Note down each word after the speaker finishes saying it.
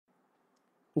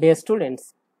Dear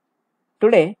students,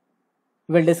 today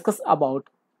we'll discuss about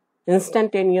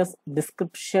instantaneous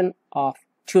description of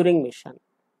Turing machine.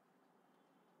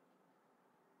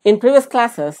 In previous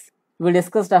classes, we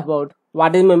discussed about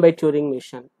what is meant by Turing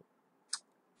machine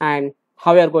and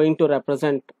how we are going to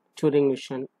represent Turing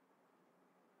machine,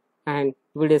 and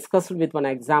we discussed with one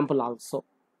example also.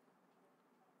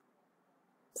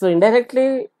 So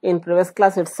indirectly in previous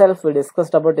class itself we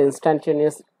discussed about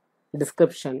instantaneous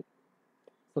description.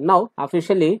 So now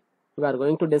officially we are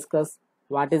going to discuss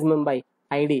what is meant by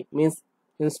ID, means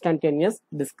instantaneous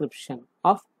description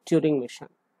of Turing machine.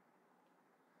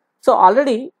 So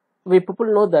already we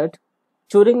people know that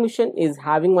Turing machine is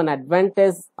having one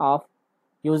advantage of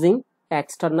using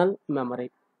external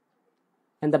memory,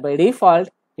 and by default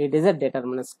it is a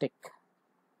deterministic.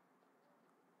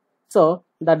 So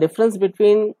the difference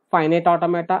between finite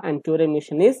automata and Turing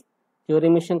machine is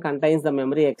Turing machine contains the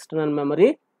memory, external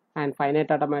memory, and finite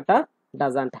automata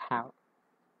doesn't have.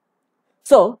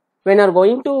 So when you are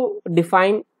going to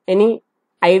define any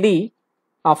ID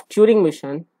of Turing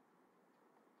machine,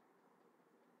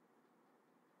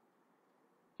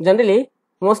 generally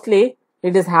mostly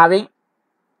it is having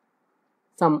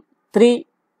some three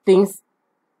things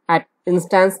at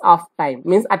instance of time,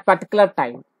 means at particular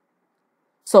time.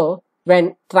 So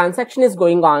when transaction is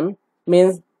going on,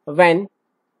 means when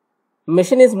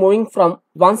machine is moving from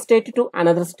one state to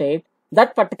another state,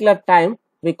 that particular time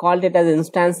we called it as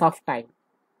instance of time.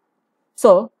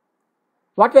 So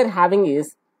what we are having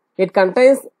is, it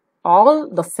contains all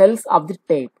the cells of the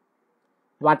tape.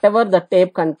 Whatever the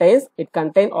tape contains, it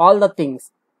contains all the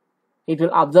things. It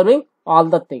will observing all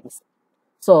the things.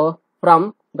 So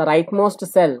from the rightmost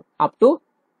cell up to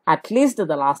at least the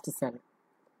last cell,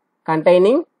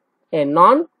 containing a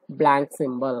non-blank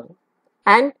symbol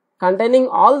and containing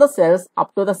all the cells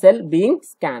up to the cell being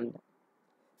scanned.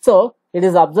 So it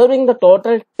is observing the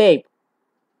total tape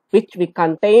which we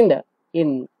contained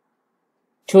in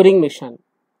Turing machine.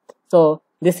 So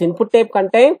this input tape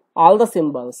contains all the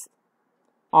symbols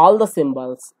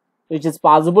which is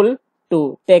possible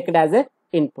to take it as a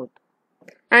input,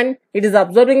 and it is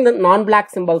observing the non-blank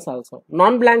symbols also.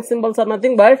 Non-blank symbols are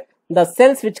nothing but the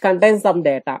cells which contain some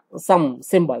data, some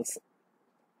symbols.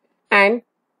 And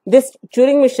this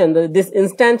Turing machine, this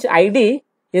instance ID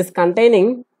is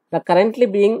containing the currently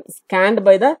being scanned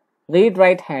by the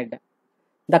read-write head.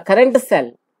 The current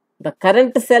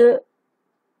cell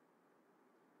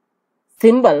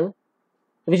symbol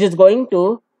which is going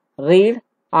to read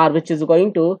or which is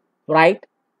going to write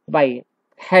by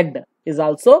head is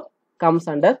also comes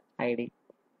under ID.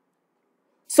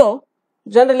 So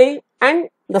generally, and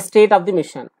the state of the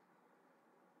machine.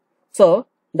 So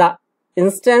the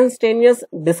instantaneous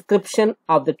description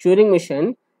of the Turing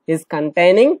machine is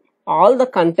containing all the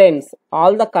contents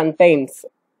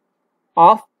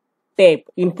of tape,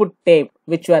 input tape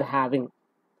which you are having,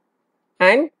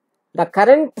 and the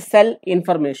current cell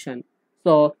information.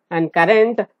 So and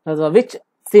current which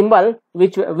symbol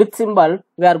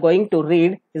we are going to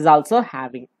read is also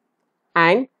having,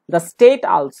 and the state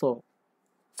also.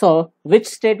 So which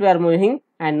state we are moving,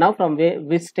 and now from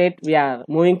which state we are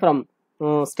moving from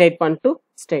state 1 to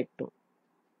state 2.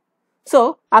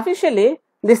 So officially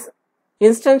this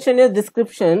instantaneous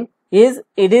description is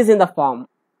in the form.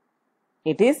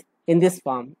 It is in this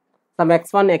form. Some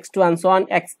x1, x2 and so on,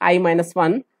 xi minus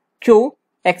 1, q,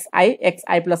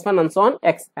 xi plus 1 and so on,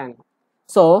 xn.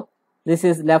 So this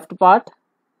is left part,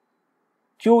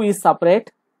 q is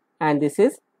separate, and this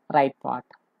is right part.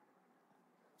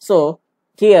 So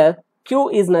here q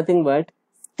is nothing but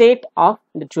state of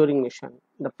the Turing machine,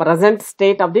 the present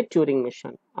state of the Turing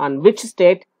machine, on which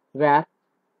state we are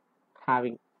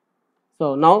having.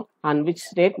 So now on which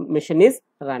state machine is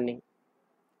running,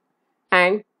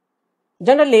 and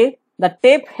generally the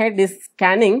tape head is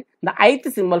scanning the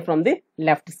ith symbol from the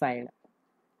left side.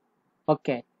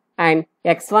 Okay, and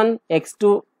x1,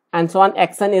 x2 and so on,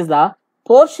 xn is the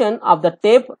portion of the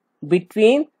tape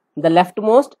between the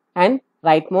leftmost and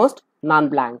rightmost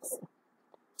non-blanks.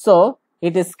 So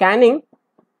it is scanning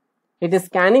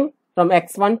from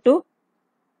x1 to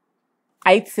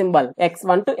ith symbol,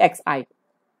 x1 to xi,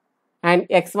 and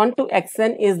x1 to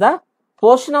xn is the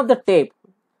portion of the tape.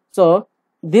 So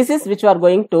this is which you are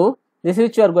going to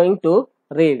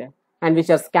read and which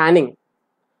are scanning.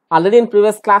 Already in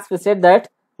previous class we said that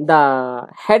the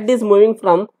head is moving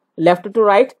from left to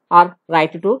right or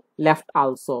right to left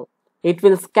also. It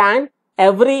will scan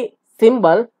every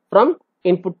symbol from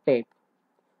input tape.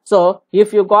 So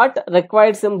if you got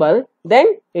required symbol,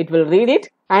 then it will read it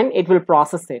and it will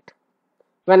process it.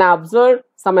 When I observe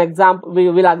some example, we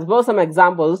will observe some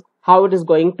examples how it is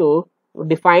going to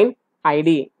define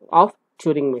ID of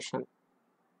Turing machine.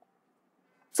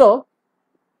 So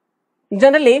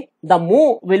generally the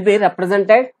move will be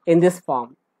represented in this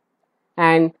form,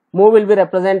 and move will be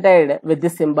represented with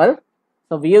this symbol.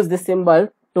 So we use this symbol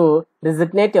to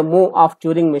designate a move of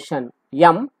Turing machine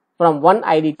M from one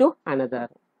ID to another.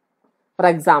 For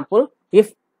example,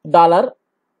 if delta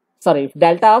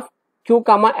of q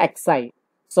comma xi,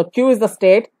 so q is the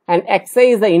state and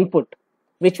xi is the input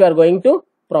which we are going to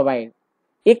provide,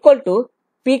 equal to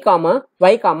p comma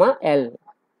y comma l,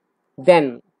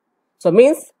 then so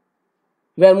means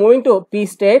we are moving to p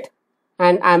state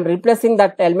and I am replacing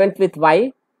that element with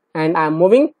y and I am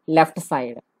moving left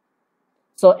side.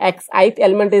 So xith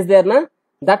element is there na,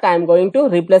 that I am going to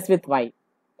replace with y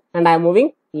and I am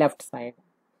moving left side.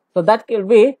 So that will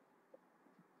be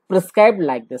prescribed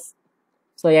like this.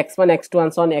 So x1, x2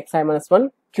 and so on, xi minus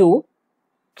 1, q,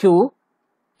 xi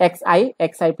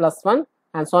plus 1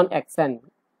 and so on xn.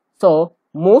 So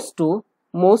moves to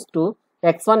x1,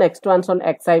 x2 and so on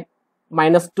xi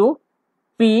minus 2,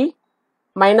 p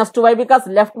minus 2y because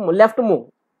left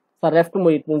move. So left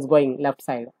move, it means going left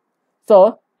side.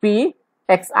 So p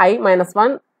xi minus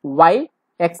 1, y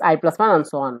xi plus 1 and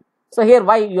so on. So here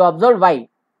y, you observe y.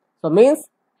 So means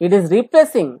it is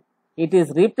replacing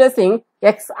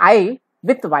xi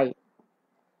with y.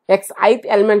 Xith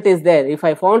element is there. If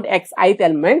I found xith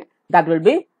element, that will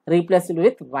be replaced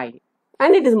with y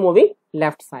and it is moving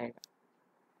left side.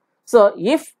 So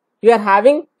if you are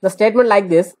having the statement like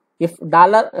this, if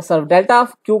delta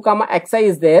of q comma xi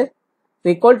is there,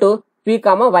 equal to p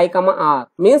comma y comma r,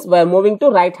 means we are moving to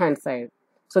right hand side.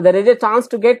 So there is a chance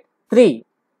to get 3,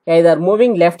 either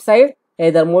moving left side,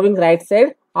 either moving right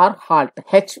side or halt,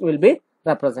 h will be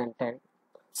represented.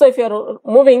 So if you are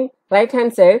moving right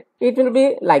hand side, it will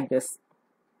be like this.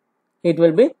 It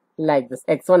will be like this,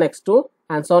 x1, x2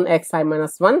 and so on xi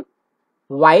minus 1,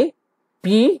 y,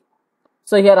 p.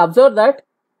 So here observe that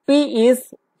p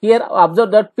is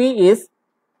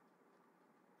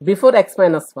before x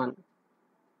minus 1.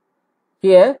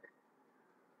 Here,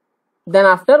 then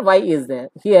after y is there.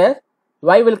 Here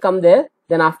y will come there,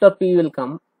 then after p will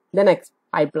come, then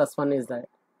xi plus 1 is there.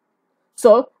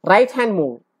 So right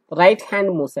hand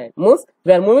side moves,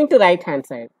 we are moving to right hand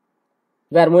side,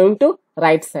 we are moving to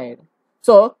right side.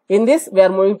 So in this we are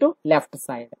moving to left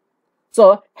side.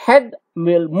 So head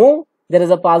will move, there is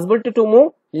a possibility to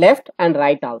move left and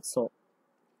right also.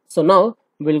 So now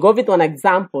we will go with one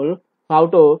example how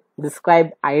to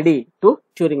describe ID to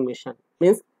Turing machine,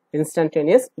 means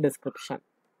instantaneous description.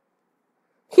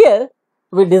 Here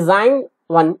we designed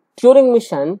one Turing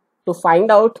machine to find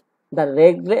out to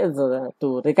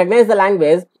recognize the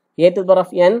language a to the power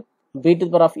of n, b to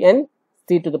the power of n,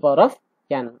 c to the power of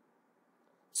n.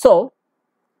 So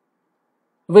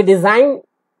we designed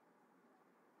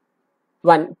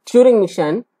one Turing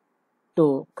machine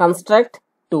to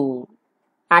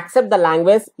accept the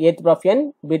language a to the power of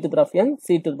n, b to the power of n,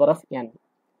 c to the power of n.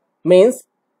 Means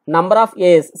number of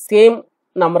a's, same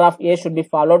number of a's should be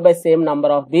followed by same number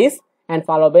of b's and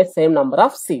followed by same number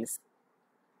of c's.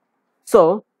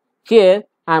 So here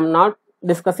I am not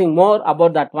discussing more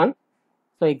about that one.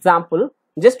 So example,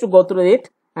 just to go through it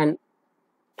and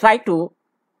try to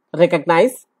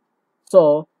recognize.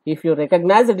 So if you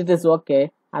recognize it, it is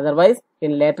okay. Otherwise,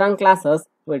 in later on classes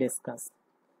we discuss.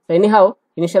 So anyhow,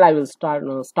 initially I will start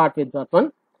with that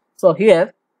one. So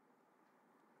here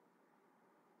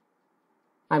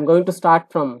I am going to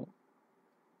start from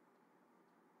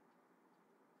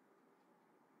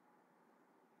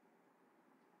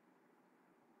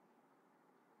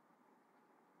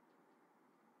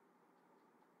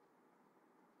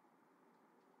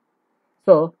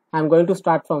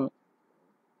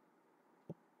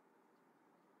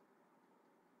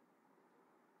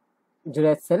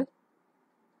Juliet cell.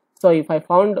 So if I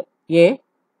found A,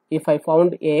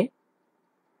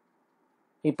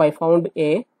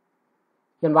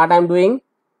 then what I am doing?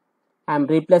 I am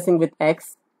replacing with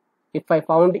X. If I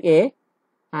found A,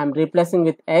 I am replacing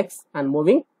with X and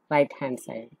moving right hand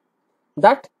side.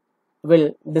 That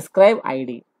will describe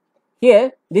ID.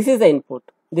 Here, this is the input.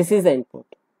 This is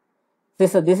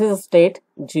a state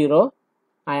 0.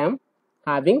 I am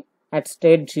having at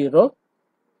state 0.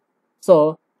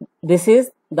 So this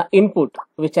is the input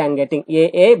which I am getting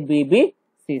A, B, B,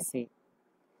 C, C.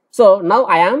 So now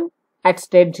I am at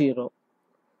state 0.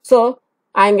 So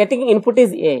I am getting input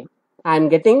is A. I am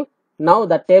getting, now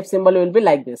the tape symbol will be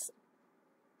like this.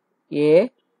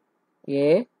 A,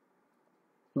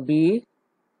 B,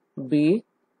 B,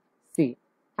 C.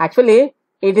 Actually,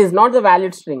 it is not the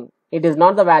valid string.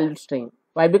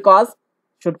 Why? Because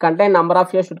should contain number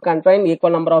of A should contain equal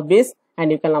number of B's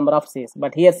and equal number of C's.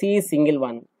 But here C is single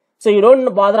one. So you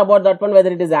don't bother about that one,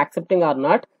 whether it is accepting or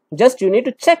not. Just you need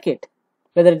to check it,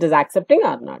 whether it is accepting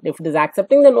or not. If it is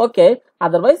accepting, then okay,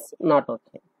 otherwise not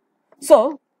okay.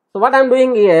 So what I am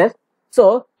doing here,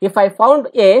 so if I found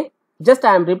A, just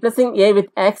I am replacing A with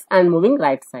X and moving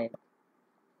right side.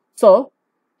 So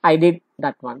I did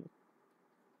that one.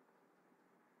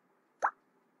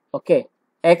 Okay,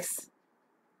 X,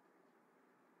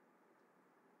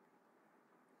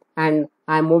 and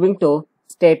I am moving to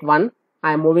state 1.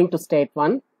 I am moving to state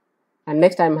 1, and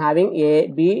next I am having A,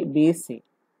 B, B, C.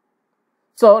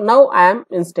 So now I am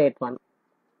in state 1.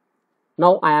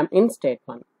 Now I am in state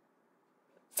 1.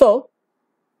 So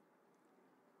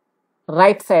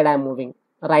right side I am moving.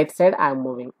 Right side I am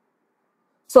moving.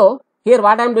 So here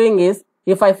what I am doing is,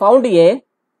 if I found A,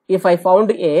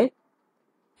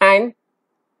 and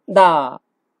the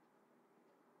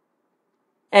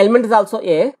element is also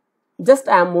A, just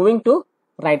I am moving to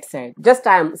right side. Just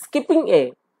I am skipping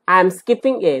A. I am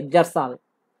skipping A, just all.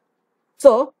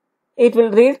 So it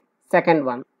will read second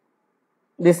one.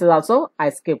 This is also I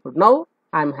skipped. Now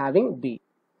I am having B.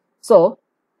 So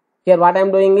here what I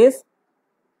am doing is,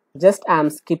 just I am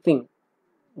skipping.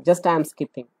 Just I am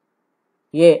skipping.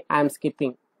 A I am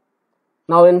skipping.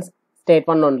 Now in state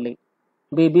 1 only.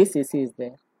 B, B, C, C is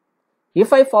there.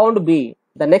 If I found B,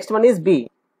 the next one is B.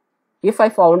 If I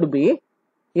found B,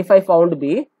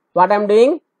 what I am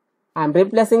doing? I am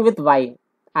replacing with Y.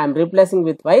 I am replacing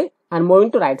with Y and moving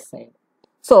to right side.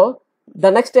 So the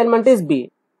next element is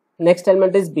B. Next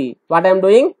element is B. What I am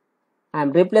doing? I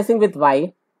am replacing with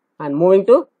Y and moving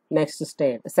to next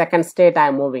state. Second state I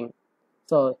am moving.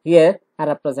 So here I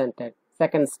represented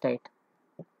second state.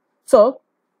 So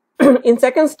in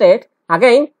second state,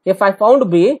 again, if I found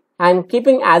B, I am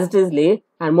keeping as it is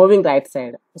and moving right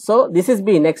side. So this is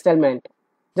B, next element.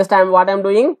 Just what I am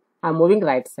doing? I am moving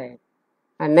right side.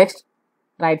 And next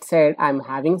right side I am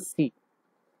having C.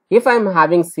 If I am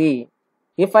having C,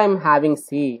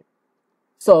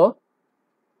 so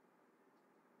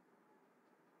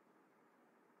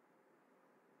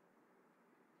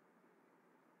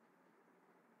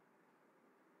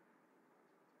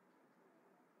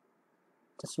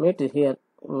just wait, here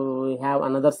we have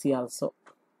another C also.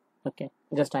 Okay,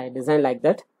 just I design like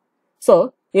that.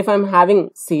 So if I am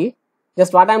having C,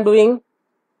 just what I am doing?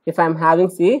 If I am having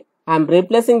C, I am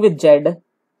replacing with Z.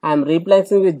 I am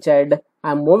replacing with Z.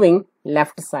 I am moving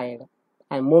left side.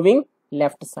 I am moving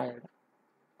left side.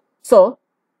 So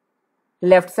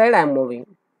left side I am moving.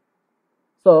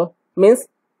 So means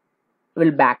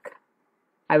will back.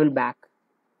 I will back.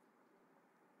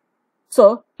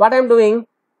 So what I am doing?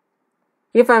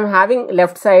 If I am having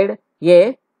left side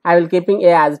A, I will keeping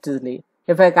A as it is.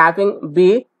 If I am having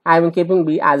B, I am keeping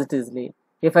B as it is.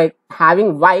 If I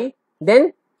having Y,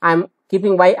 then I am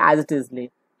keeping Y as it is.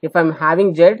 If I am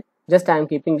having Z, just I am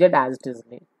keeping Z as it is.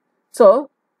 So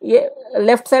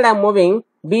left side I am moving,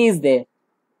 B is there.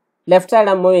 Left side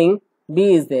I am moving,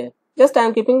 B is there. Just I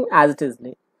am keeping as it is.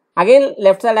 Again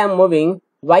left side I am moving,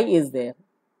 Y is there.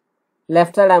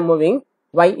 Left side I am moving,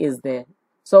 Y is there.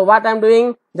 So what I am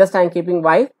doing? Just I am keeping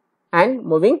Y and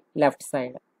moving left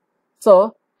side.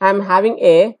 So I am having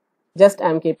A, just I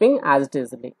am keeping as it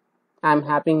is. I am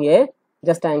having A,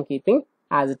 just I am keeping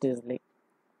as it is.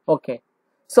 Okay.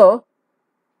 So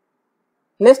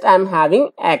next I am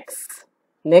having X.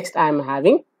 Next I am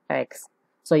having X.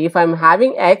 So if I am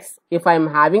having X,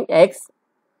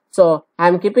 so I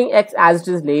am keeping X as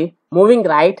it is, moving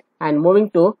right and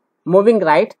moving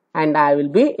right, and I will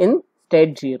be in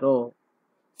state 0.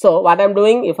 So what I am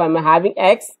doing? If I am having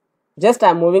X, just I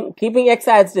am moving, keeping X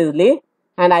as it is,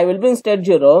 and I will be in state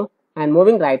 0 and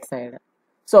moving right side.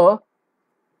 So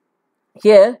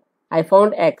here I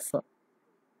found X.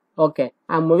 Okay,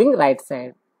 I am moving right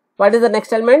side. What is the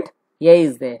next element? A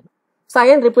is there. So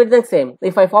again repeat the same.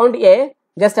 If I found A,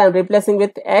 just I am replacing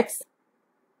with X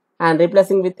and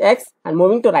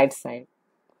moving to right side.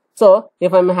 So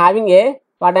if I am having A,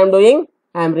 what I am doing?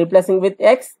 I am replacing with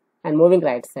X and moving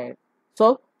right side.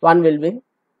 So 1 will be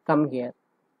come here.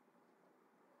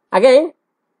 Again,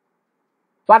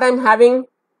 what I am having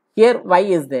here, Y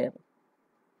is there.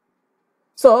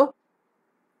 So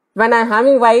when I am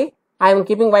having Y, I am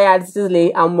keeping Y as it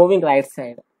is, I am moving right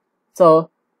side. So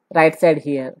right side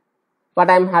here. What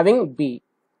I am having? B.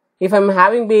 If I am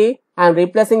having B, I am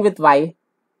replacing with Y.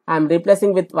 I am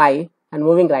replacing with Y and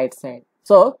moving right side.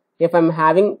 So if I am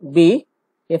having B,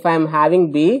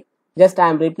 just I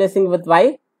am replacing with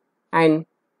Y and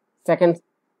second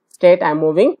state I am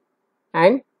moving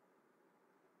and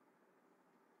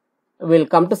will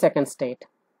come to second state.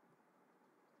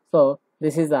 So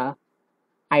this is a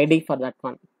ID for that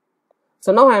one.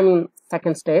 So now I am in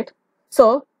second state.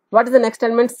 So what is the next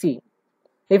element? C.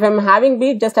 If I'm having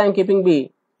B, just I'm keeping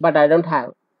B, but I don't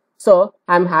have. So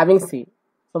I'm having C.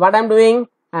 So what I'm doing?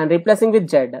 I'm replacing with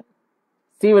Z.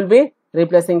 C will be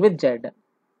replacing with Z.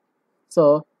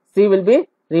 So C will be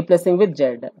replacing with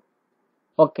Z.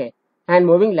 Okay, and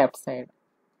moving left side.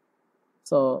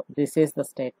 So this is the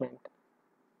statement.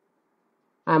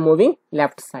 I'm moving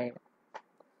left side.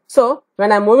 So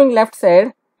when I'm moving left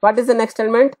side, what is the next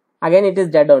element? Again it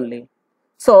is Z only.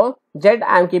 So Z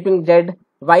I am keeping Z,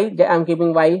 Y I am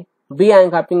keeping Y, B I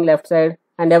am keeping left side,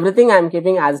 and everything I am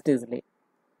keeping as it is.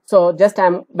 So just I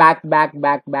am back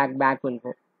will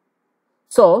go.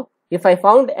 So if I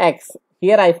found X,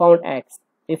 here I found X.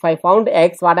 If I found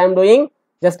X, what I am doing?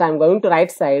 Just I am going to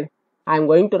right side. I am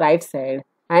going to right side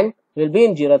and will be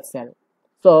in 0th cell.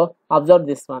 So observe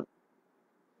this one.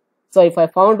 So if I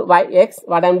found X,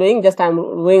 what I am doing? Just I am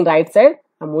moving right side.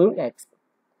 I am moving X.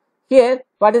 Here,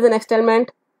 what is the next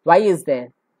element? Y is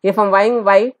there. If I am buying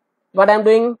Y, what I am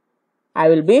doing? I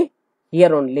will be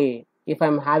here only. If I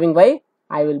am having Y,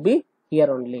 I will be here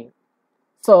only.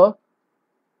 So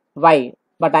Y,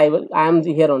 but I am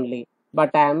here only,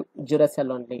 but I am 0th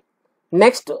cell only.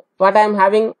 Next, what I am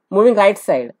having? Moving right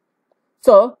side.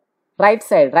 So right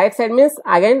side means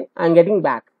again I am getting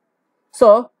back.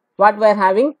 So what we are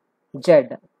having?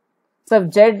 Z. So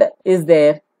if Z is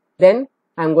there, then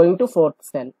I am going to 4th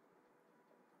cell.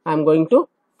 I am going to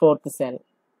 4th cell.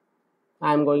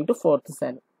 I am going to 4th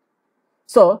cell.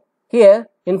 So here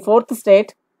in 4th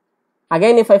state,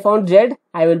 again if I found Z,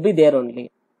 I will be there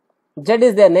only. Z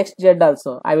is there, next Z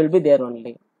also, I will be there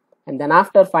only. And then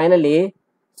after finally,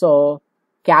 so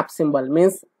cap symbol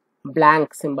means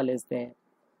blank symbol is there.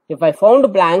 If I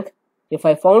found blank,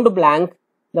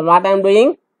 then what I am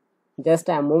doing? Just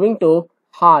I am moving to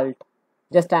halt.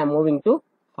 Just I am moving to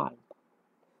halt.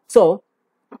 So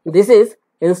this is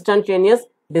instantaneous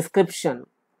description.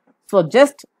 So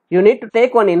just you need to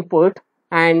take one input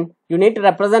and you need to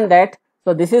represent that.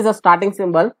 So this is a starting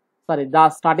symbol, sorry, the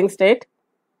starting state.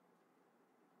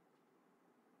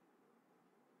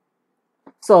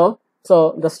 So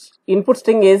the input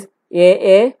string is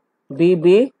AA,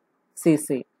 BB,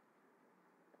 CC.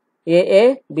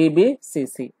 AA, BB,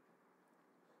 CC.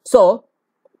 So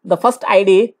the first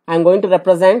ID I am going to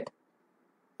represent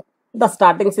the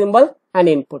starting symbol and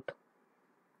input.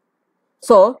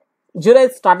 So 0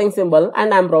 is starting symbol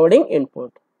and I am providing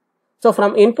input. So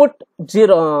from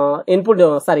zero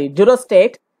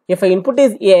state, if input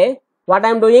is A, what I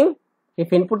am doing?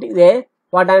 If input is A,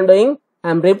 what I am doing? I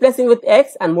am replacing with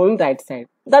X and moving right side.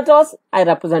 That was I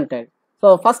represented.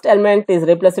 So first element is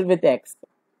replaced with X.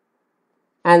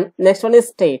 And next one is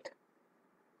state.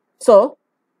 So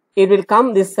it will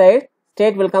come this side,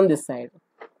 state will come this side.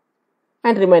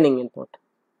 And remaining input.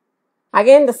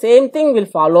 Again the same thing will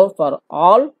follow for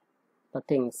all the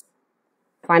things.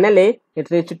 Finally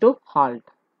it reached to halt.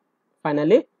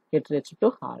 Finally it reached to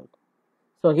halt.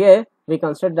 So here we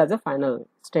consider it as a final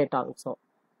state also.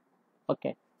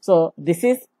 Okay. So this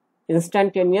is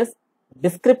instantaneous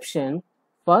description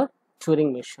for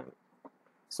Turing machine.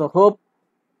 So hope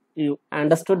you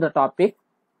understood the topic.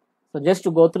 So just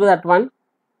to go through that one.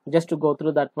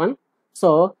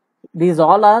 So these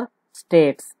all are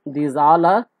states.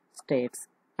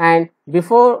 And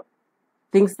before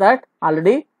things that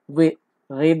already we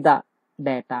read the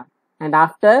data, and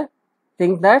after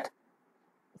think that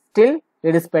still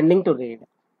it is pending to read.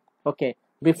 Okay.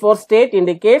 Before state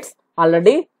indicates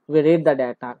already we read the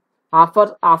data.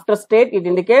 After state it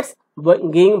indicates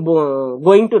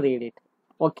going to read it.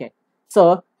 Okay.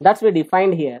 So that's we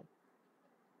defined here.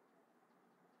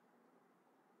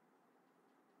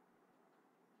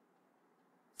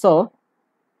 So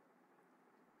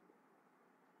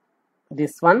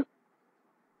this one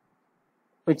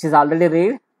which is already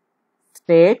read,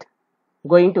 state,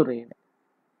 going to read,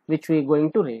 which we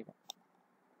going to read.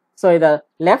 So either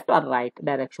left or right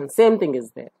direction, same thing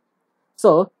is there.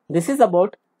 So this is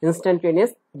about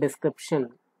instantaneous description.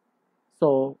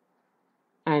 So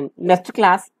and next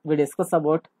class we discuss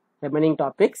about remaining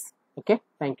topics. Okay,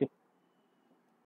 thank you.